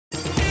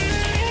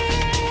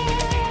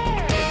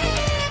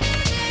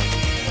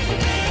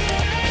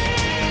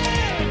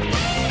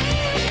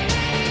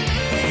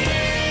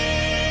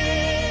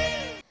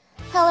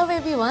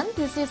everyone,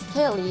 this is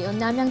Kelly on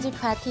Namyangju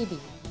Kwae TV.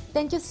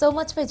 Thank you so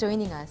much for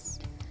joining us.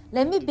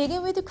 Let me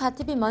begin with the Kwae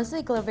TV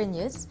monthly global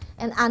news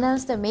and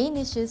announce the main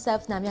issues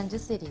of Namyangju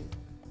City.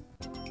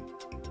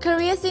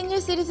 Korea Senior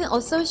Citizen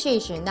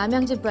Association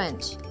Namyangju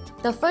branch.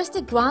 The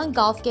first grand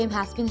golf game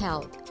has been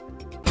held.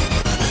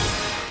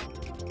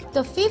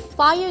 The 5th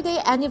Fire Day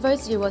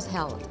anniversary was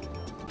held.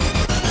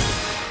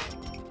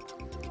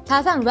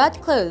 Dasan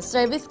Red Cross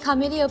Service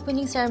Committee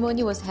opening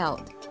ceremony was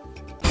held.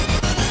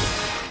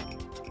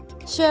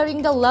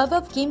 Sharing the Love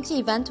of Kimchi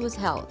event was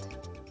held.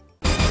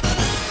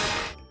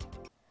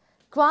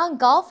 Grand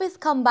golf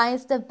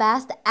combines the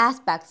best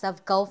aspects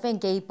of golf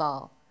and gay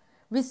ball.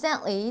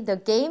 Recently, the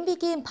game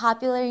became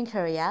popular in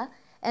Korea,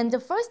 and the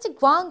first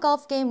grand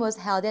golf game was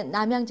held in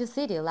Namyangju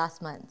City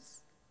last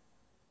month.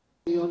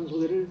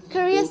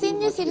 Korea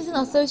Senior Citizen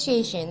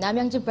Association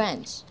Namyangju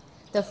branch.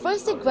 The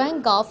first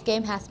grand golf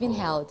game has been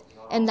held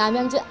in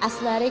Namyangju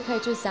Athletic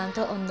Culture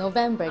Center on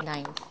November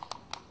 9th.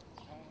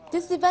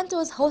 This event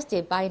was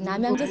hosted by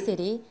Namyangju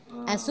City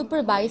and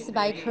supervised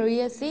by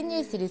Korea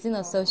Senior Citizen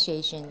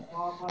Association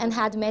and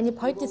had many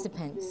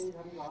participants,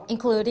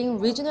 including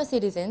regional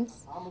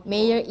citizens,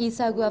 Mayor Lee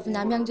Seo-gu of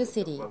Namyangju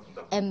City,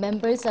 and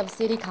members of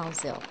City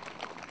Council.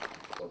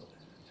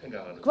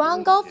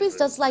 Ground golf is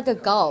just like a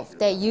golf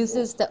that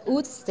uses the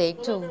wood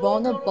stick to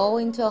run a ball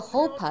into a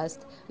hole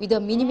post with a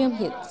minimum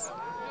hits.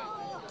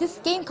 This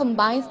game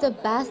combines the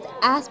best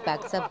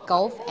aspects of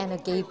golf and a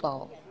gay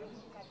ball.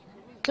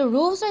 The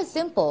rules are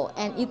simple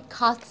and it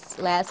costs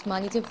less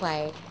money to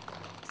play,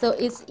 so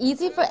it's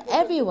easy for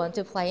everyone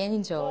to play and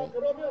enjoy.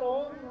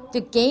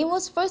 The game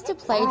was first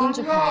played in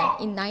Japan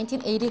in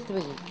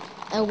 1983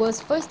 and was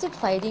first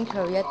played in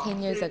Korea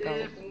 10 years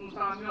ago.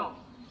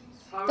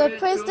 The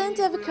president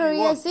of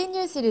Korea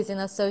Senior Citizen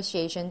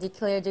Association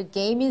declared the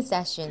game in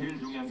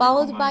session,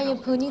 followed by a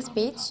opening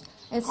speech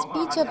and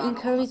speech of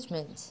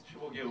encouragement.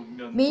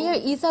 Mayor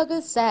Lee Seo-gu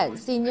said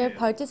senior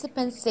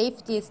participants'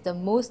 safety is the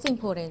most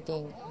important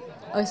thing.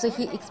 Also,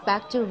 he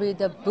expects to read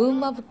the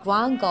boom of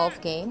grand golf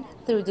game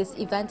through this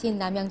event in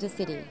Namyangju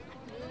City.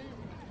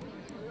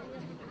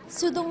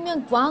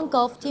 Sudongmyeon grand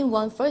golf team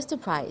won first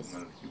prize,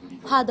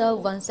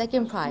 Hwada won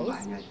second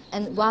prize,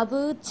 and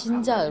Wabu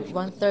Jinjeol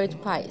won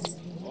third prize.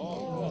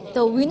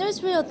 The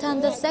winners will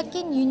attend the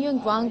second Union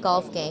Grand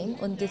Golf game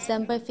on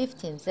December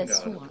 15th at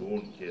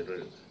Suwon.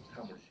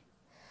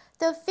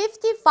 The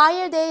 50th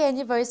Fire Day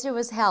anniversary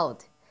was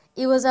held.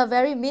 It was a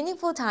very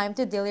meaningful time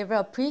to deliver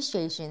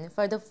appreciation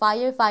for the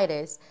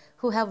firefighters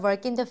who have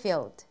worked in the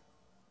field.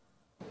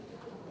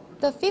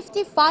 The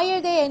 50th Fire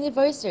Day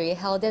anniversary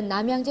held at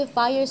Namyangju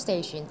Fire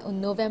Station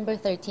on November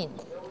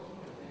 13th.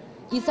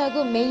 Lee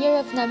Seo-gu, Mayor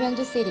of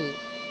Namyangju City,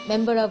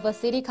 member of a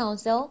city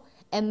council,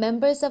 and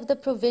members of the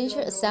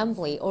Provincial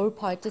Assembly all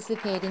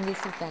participate in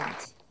this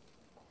event.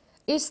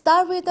 It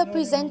started with a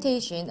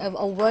presentation of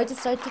award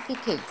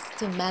certificates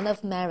to men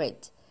of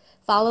merit,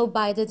 followed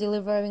by the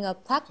delivering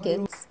of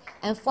plaques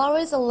and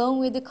flowers along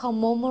with the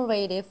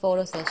commemorative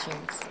photo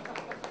sessions.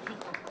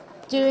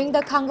 During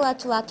the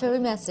congratulatory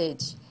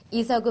message,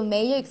 Lee Seo-gu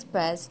Mayor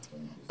expressed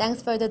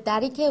thanks for the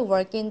dedicated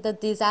work in the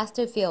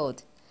disaster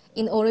field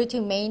in order to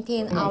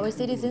maintain our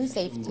citizens'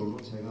 safety.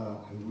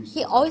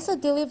 He also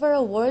delivered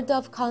a word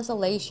of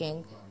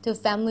consolation to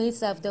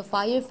families of the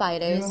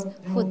firefighters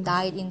who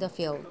died in the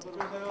field.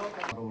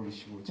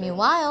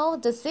 Meanwhile,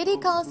 the City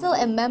Council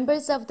and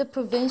members of the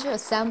Provincial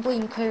Assembly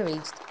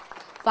encouraged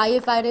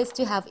firefighters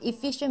to have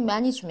efficient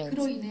management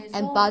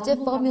and budget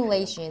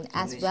formulation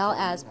as well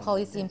as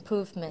policy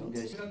improvement.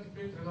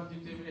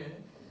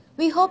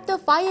 We hope the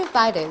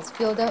firefighters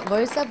feel the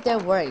worth of their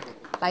work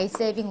by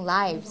saving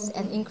lives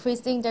and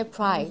increasing their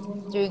pride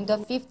during the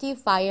 50th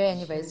fire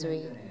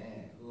anniversary.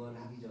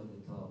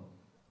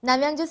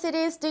 Namyangju City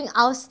is doing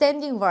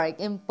outstanding work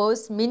in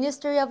both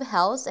Ministry of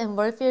Health and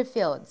Welfare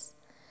fields.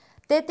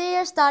 That they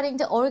are starting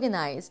to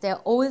organize their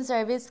own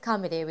service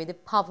committee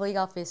with public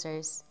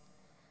officers.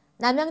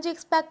 Namyangju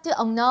expect to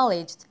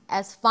acknowledge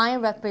as fine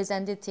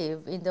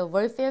representative in the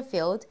welfare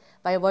field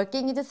by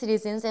working with the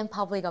citizens and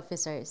public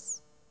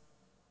officers.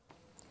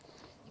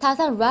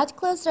 Dasan Red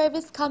Cross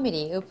Service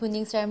Committee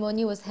opening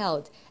ceremony was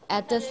held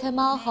at the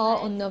Sema Hall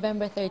on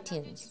November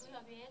 13th.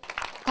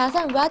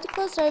 Dasan Red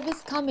Cross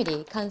Service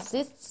Committee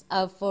consists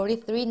of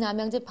 43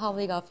 Namyangju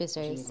public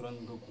officers,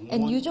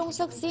 and Yoo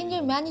Jong-seok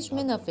Senior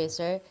Management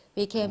Officer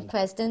became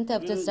president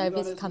of the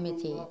service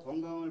committee.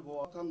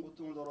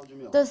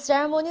 The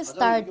ceremony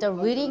started the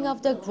reading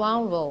of the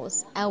ground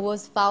rules and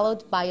was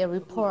followed by a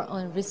report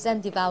on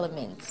recent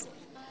developments,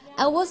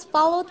 and was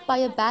followed by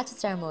a badge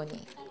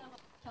ceremony.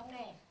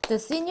 The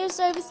Senior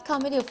Service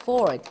Committee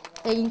afforded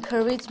the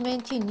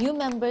encouragement to new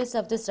members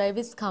of the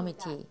service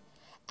committee,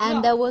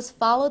 and that was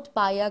followed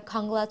by a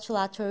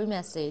congratulatory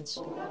message,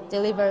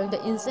 delivering the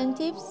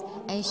incentives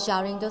and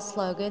shouting the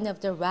slogan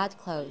of the Red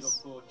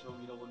Cross.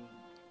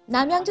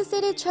 Namyangju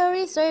City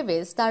Charity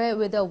Service started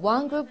with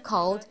one group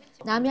called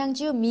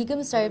Namyangju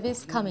Migum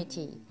Service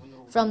Committee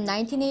from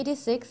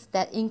 1986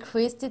 that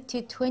increased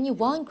to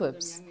 21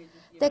 groups,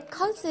 that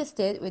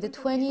consisted with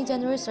 20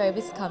 general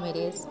service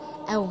committees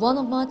and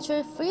one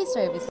mature free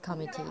service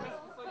committee.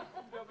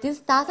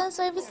 This Dasan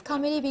Service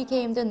Committee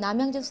became the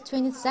Namyangju's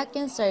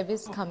 22nd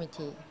Service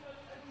Committee.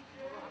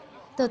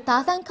 The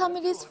Dasan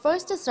Committee's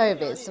first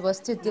service was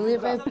to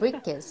deliver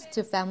briquettes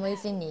to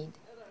families in need.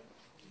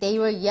 They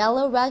were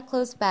yellow red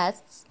cloth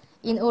vests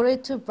in order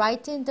to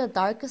brighten the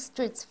dark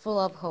streets full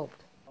of hope.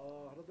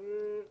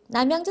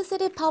 Namyangju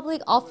City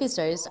public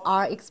officers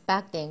are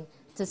expecting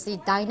to see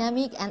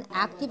dynamic and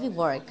active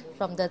work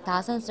from the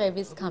Dasan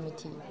Service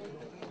Committee.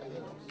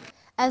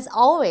 As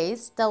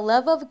always, the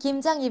Love of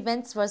Kimjang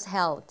events was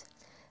held.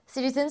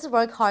 Citizens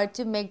work hard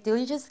to make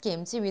delicious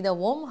kimchi with a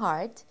warm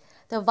heart.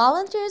 The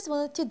volunteers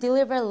wanted to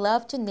deliver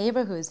love to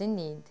neighborhoods in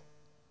need.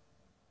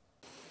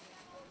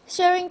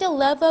 Sharing the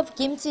Love of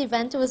Kimchi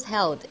event was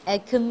held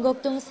at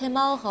Keumgokdong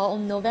Saemaul Hall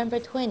on November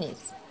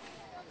 20th.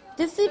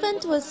 This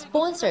event was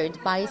sponsored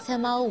by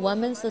Saemaul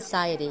Women's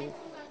Society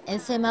and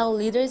Saemaul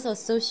Leaders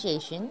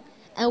Association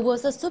and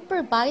was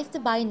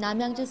supervised by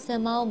Namyangju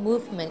Saemaul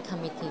Movement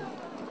Committee.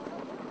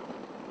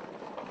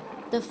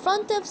 The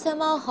front of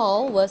Saemaul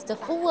Hall was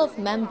full of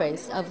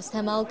members of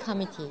Saemaul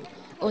Committee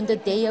on the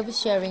day of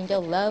sharing the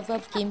Love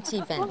of Kimchi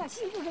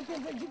event.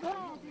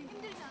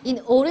 In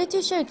order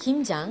to share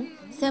kimjang,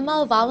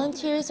 Saemaul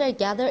volunteers are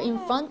gathered in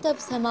front of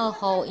Saemaul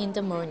Hall in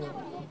the morning.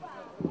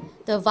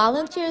 The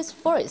volunteers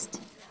first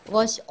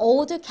wash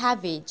all the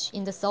cabbage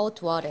in the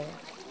salt water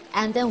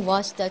and then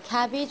wash the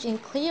cabbage in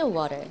clear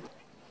water.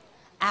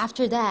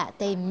 After that,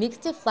 they mix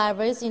the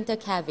flavors into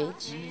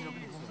cabbage.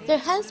 Their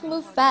hands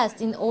move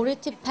fast in order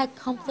to pack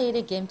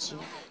completed kimchi.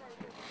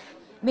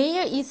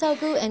 Mayor Lee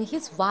Seok-gu and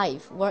his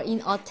wife were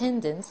in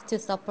attendance to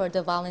support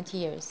the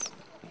volunteers.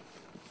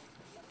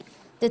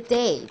 That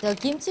day, the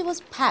kimchi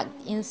was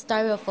packed in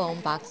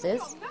styrofoam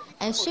boxes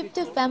and shipped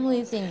to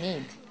families in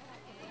need.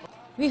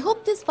 We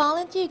hope this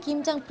volunteer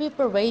kimjang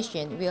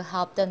preparation will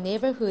help the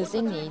neighborhoods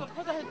in need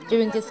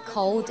during this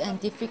cold and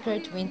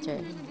difficult winter.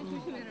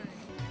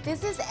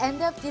 This is the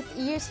end of this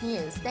year's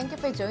news. Thank you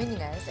for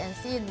joining us and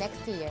see you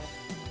next year.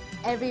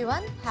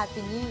 Everyone,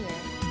 Happy New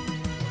Year!